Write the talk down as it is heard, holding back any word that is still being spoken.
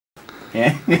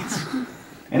And it's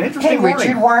an interesting Hey, Richard,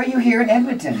 morning. why are you here in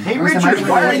Edmonton? Hey, Richard,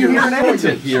 why are you here in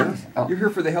Edmonton? Here. Oh. You're here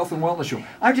for the Health and Wellness Show.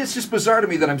 It's just bizarre to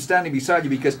me that I'm standing beside you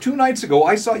because 2 nights ago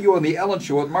I saw you on the Ellen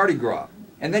Show at Mardi Gras.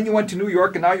 And then you went to New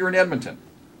York and now you're in Edmonton.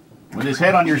 With his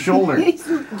head on your shoulder.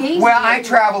 Well, I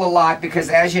travel a lot because,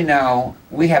 as you know,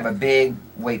 we have a big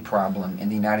weight problem in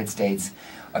the United States,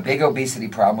 a big obesity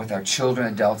problem with our children,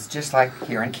 adults, just like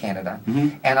here in Canada.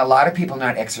 And a lot of people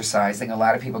not exercising, a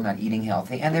lot of people not eating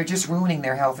healthy, and they're just ruining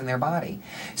their health and their body.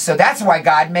 So that's why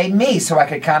God made me, so I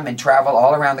could come and travel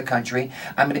all around the country.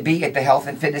 I'm going to be at the Health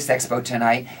and Fitness Expo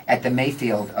tonight at the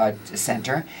Mayfield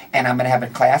Center, and I'm going to have a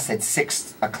class at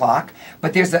 6 o'clock.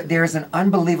 But there's an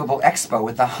unbelievable expo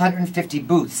with 150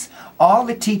 booths, all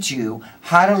to teach you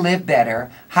how to live better,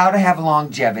 how to have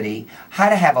longevity, how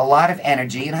to have a lot of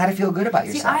energy, and how to feel good about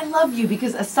yourself. See, I love you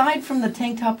because aside from the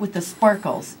tank top with the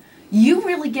sparkles, you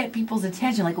really get people's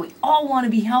attention. Like, we all want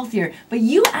to be healthier, but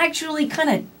you actually kind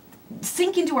of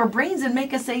sink into our brains and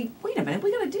make us say, wait a minute,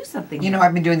 we got to do something. You know,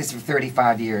 I've been doing this for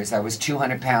 35 years. I was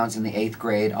 200 pounds in the 8th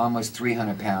grade, almost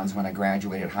 300 pounds when I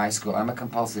graduated high school. I'm a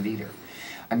compulsive eater.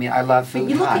 I mean, I love food But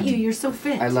you look hot. at you, you're so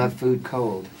fit. I love food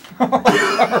cold.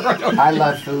 I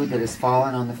love food that has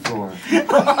fallen on the floor.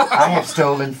 I have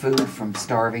stolen food from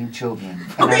starving children.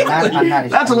 And I'm not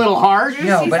That's a little harsh.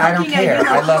 No, but I don't care.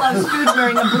 I love food.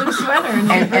 wearing a blue sweater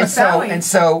And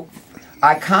so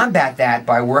I combat that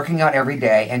by working out every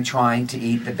day and trying to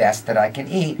eat the best that I can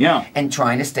eat. Yeah. And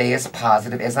trying to stay as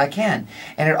positive as I can.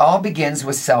 And it all begins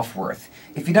with self-worth.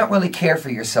 If you don't really care for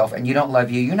yourself and you don't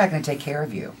love you, you're not going to take care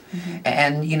of you.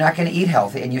 And you're not going to eat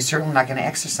healthy, and you're certainly not going to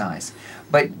exercise.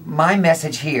 But my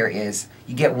message here is,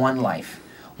 you get one life.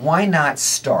 Why not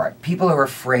start? People are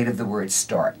afraid of the word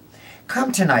start.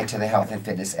 Come tonight to the Health and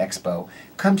Fitness Expo.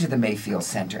 Come to the Mayfield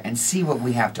Center and see what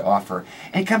we have to offer.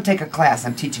 And come take a class.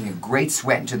 I'm teaching a Great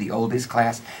Sweat into the Oldies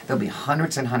class. There'll be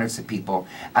hundreds and hundreds of people.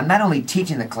 I'm not only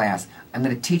teaching the class, I'm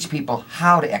going to teach people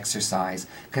how to exercise,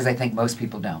 because I think most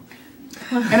people don't.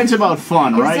 And it's about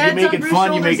fun, right? You make it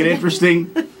fun, you make it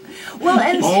interesting. Well,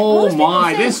 and Oh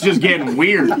my, this is just getting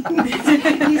weird.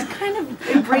 he's kind of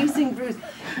embracing Bruce.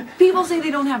 People say they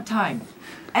don't have time.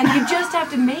 And you just have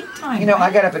to make time. You know, right?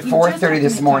 I got up at You just have 4:30 to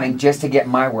this make morning time. just to get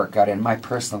my workout in, my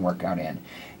personal workout in.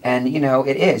 And, you know,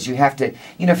 it is. You have to,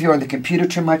 you know, if you're on the computer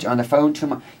too much, on the phone too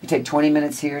much, you take 20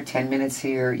 minutes here, 10 minutes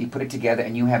here, you put it together,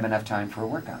 and you have enough time for a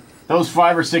workout. Those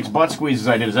 5 or 6 butt squeezes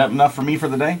I did, is that enough for me for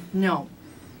the day? No.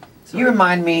 You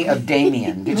remind me of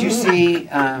Damien. Did you see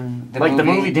the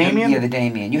movie Damien? Yeah, the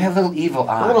Damien. You have little evil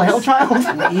eyes. A little hell child?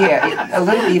 Yeah, a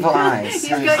little evil eyes. He's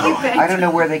got you pegged. I don't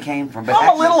know where they came from. But I'm a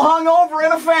actually- little hungover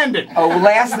and offended. Oh,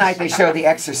 last night they showed The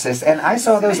Exorcist, and I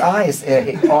saw those eyes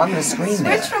on the screen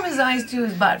there. Switch from his eyes to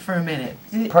his butt for a minute.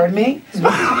 Pardon me?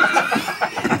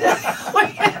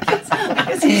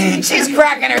 She's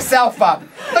cracking herself up.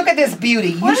 Look at this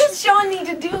beauty. What does Sean need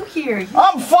to do here?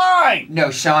 I'm fine.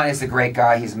 No, Sean is a great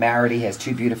guy. He's married. He has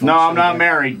 2 beautiful No, I'm children. not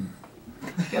married.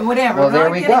 Whatever. Well, we're there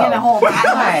not we getting go. in a whole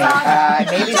Hi.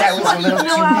 Maybe that was a little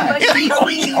too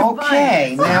much.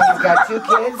 Okay, now he's got 2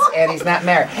 kids and he's not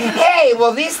married. Hey,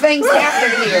 well, these things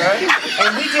happen here,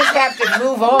 and we just have to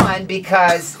move on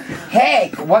because,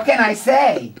 hey, what can I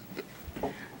say?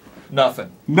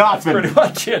 Nothing. Nothing. Pretty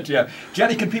much it, yeah.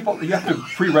 Jenny, can people, you have to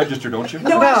pre-register, don't you?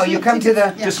 No, you come to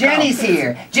the, Just Jenny's come.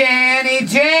 here. Jenny,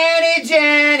 Jenny,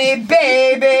 Jenny,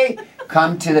 baby.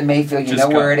 Come to the Mayfield, you Just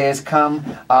know where come. it is.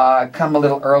 Come a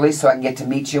little early so I can get to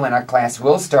meet you, and our class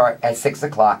will start at 6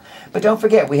 o'clock. But don't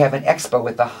forget, we have an expo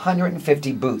with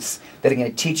 150 booths that are going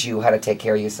to teach you how to take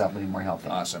care of yourself and be more healthy.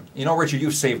 Awesome. You know, Richard,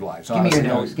 you've saved lives. Give me your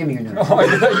honestly. nose. Give me your nose. Oh,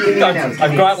 Give me your nose.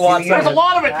 I've got lots. There's a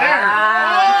lot of it there.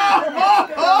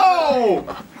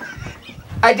 Oh!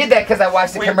 I did that because I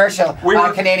watched the commercial. we on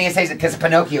were- Canadian says it because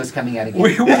Pinocchio's coming out again.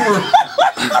 We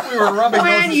were rubbing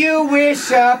When noses, you wish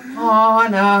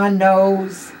upon a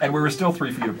nose. and we were still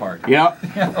 3 feet apart. Yep.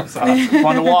 That was awesome.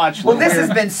 Fun to watch. Well, this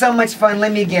has been so much fun.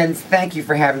 Let me again thank you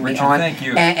for having me Richard, on. thank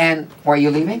you. And are you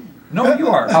leaving? No, you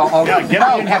are. Oh, Yeah, get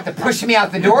out. You didn't have to push me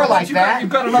out the door like You've that.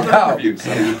 got another No. interview.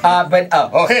 So.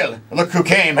 Oh, hey, look who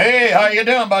came. Hey, how you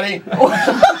doing, buddy?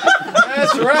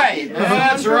 That's right.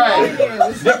 That's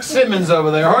right. Nick Simmons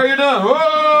over there. How are you doing?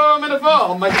 Oh, I'm in a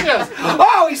fall. My chest.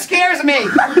 Oh, he scares me.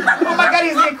 Oh my God,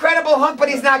 he's an incredible hunk, but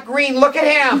he's not green. Look at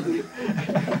him.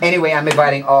 Anyway, I'm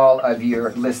inviting all of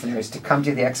your listeners to come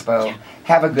to the expo,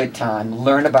 have a good time,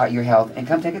 learn about your health, and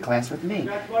come take a class with me.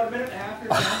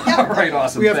 All right,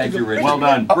 awesome. Thank you, Richard. Well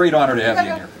done. Great honor to have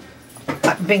you in here.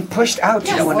 I'm being pushed out.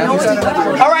 Yes, You know, well,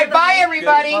 another- no, All right, bye,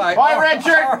 everybody. Bye. Bye,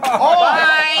 Richard.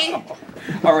 Bye.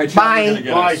 All right, Sean, Bye. we're gonna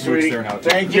get Bye, us sweetie. there now.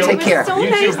 Thank you. Take care. So You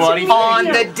nice too, buddy. to On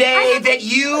meet the you. day that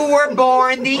you were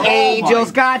born, the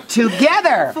angels got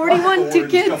together. 41, 2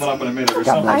 It's kids. coming up in a minute or God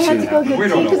something. bless I had to go We get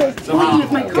don't tea know. because I was waiting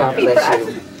with my God coffee bless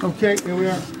press. you. Okay, here we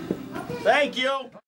are. Thank you.